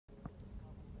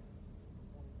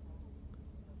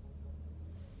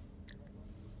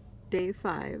day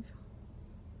 5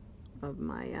 of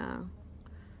my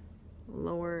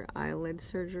lower eyelid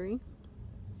surgery.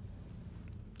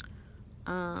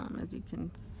 As you can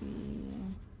see,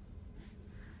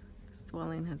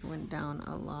 swelling has went down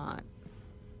a lot,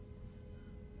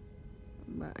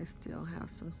 but I still have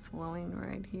some swelling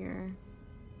right here,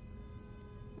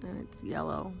 and it's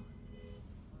yellow,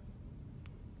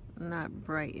 not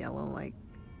bright yellow like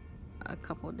a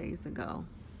couple days ago,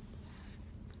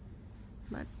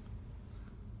 but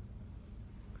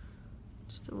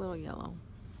just a little yellow.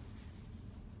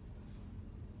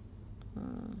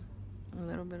 A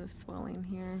little bit of swelling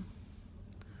here.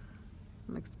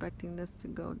 I'm expecting this to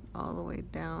go all the way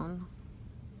down,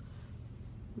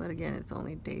 but again, it's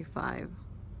only day 5.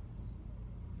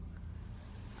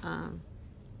 I'm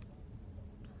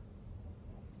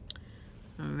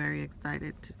very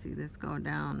excited to see this go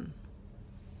down.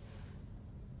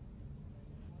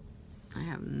 I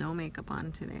have no makeup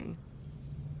on today.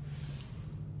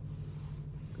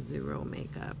 Zero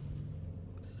makeup.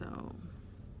 So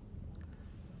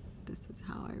this is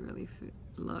how I really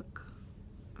look.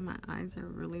 My eyes are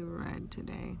really red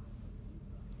today,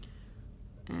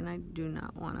 and I do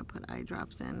not want to put eye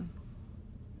drops in,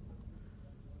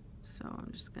 so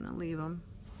I'm just gonna leave them.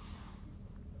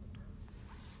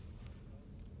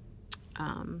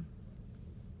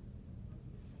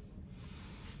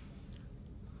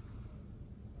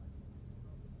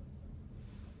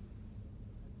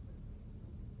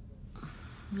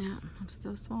 Yeah, I'm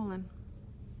still swollen.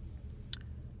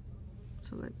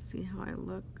 So let's see how I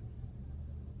look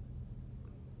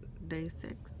day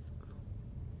 6.